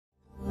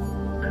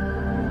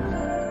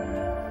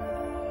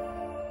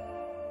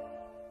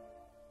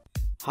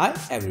Hi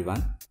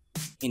everyone,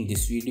 in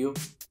this video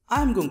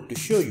I am going to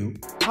show you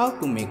how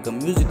to make a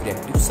music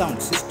reactive sound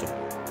system.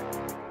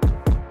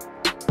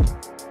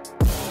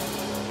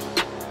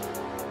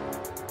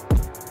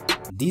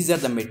 These are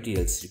the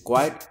materials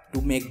required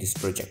to make this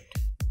project.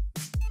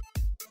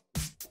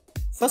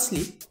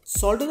 Firstly,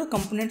 solder the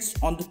components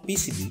on the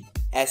PCB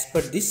as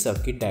per this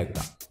circuit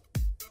diagram.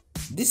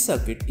 This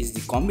circuit is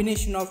the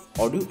combination of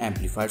audio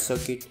amplifier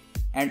circuit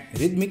and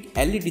rhythmic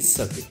LEDs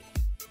circuit,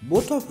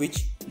 both of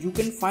which you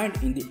can find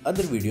in the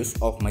other videos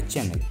of my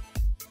channel.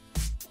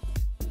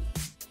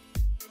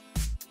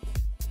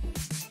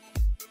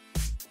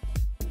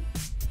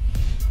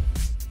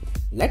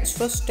 Let's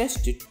first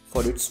test it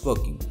for its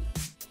working.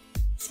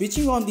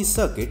 Switching on the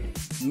circuit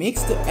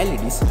makes the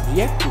LEDs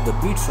react to the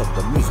beats of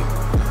the music.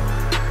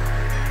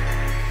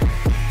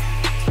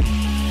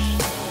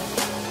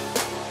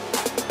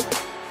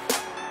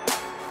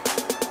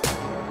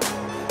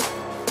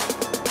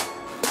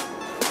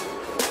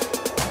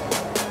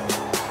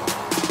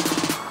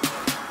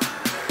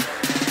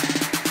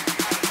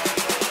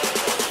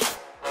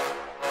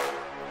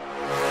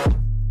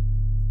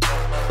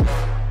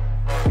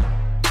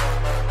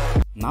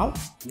 Now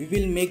we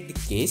will make the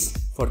case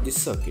for this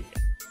circuit.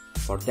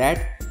 For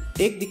that,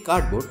 take the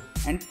cardboard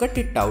and cut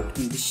it out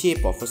in the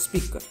shape of a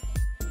speaker.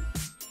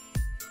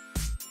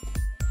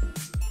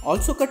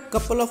 Also cut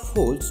couple of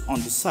holes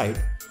on the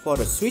side for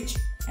a switch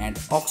and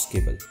AUX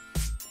cable.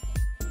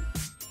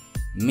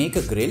 Make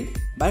a grill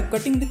by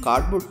cutting the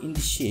cardboard in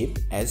the shape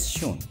as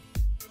shown.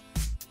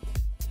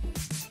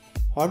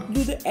 Hot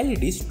glue the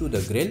LEDs to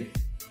the grill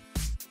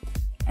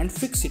and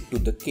fix it to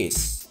the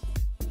case.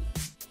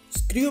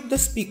 Screw up the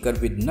speaker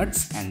with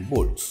nuts and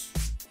bolts.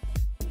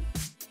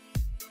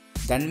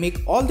 Then make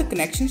all the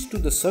connections to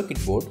the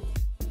circuit board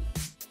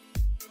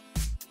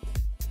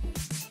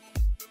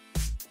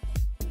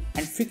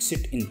and fix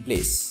it in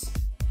place.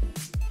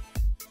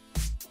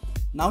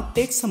 Now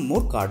take some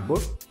more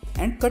cardboard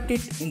and cut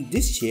it in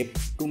this shape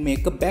to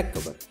make a back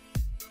cover.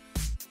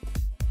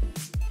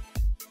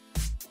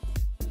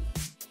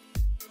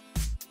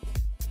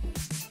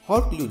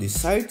 Hot glue the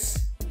sides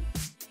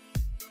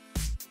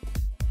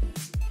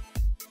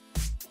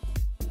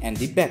and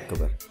the back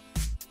cover.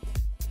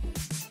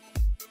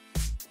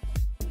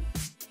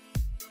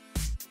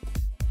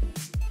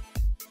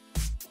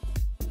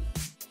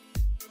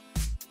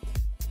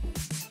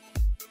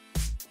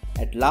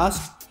 At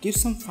last, give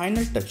some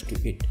final touch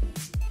to it.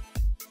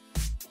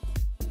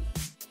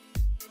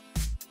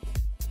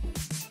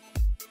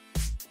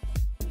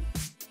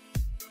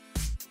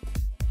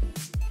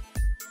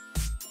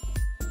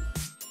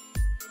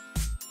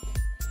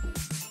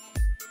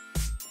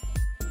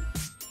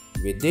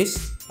 With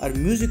this, our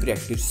music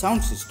reactive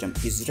sound system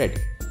is ready.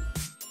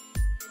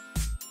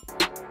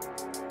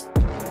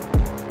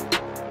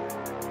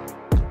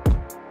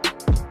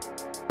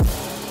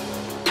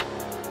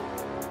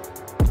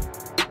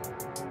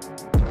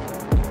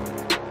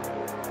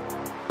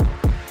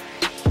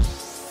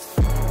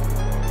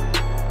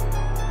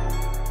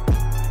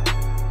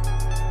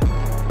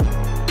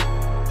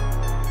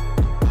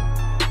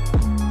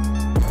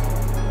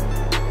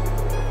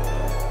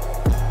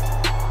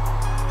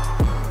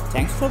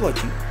 Thanks for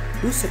watching.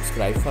 Do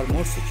subscribe for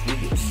more such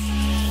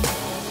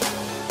videos.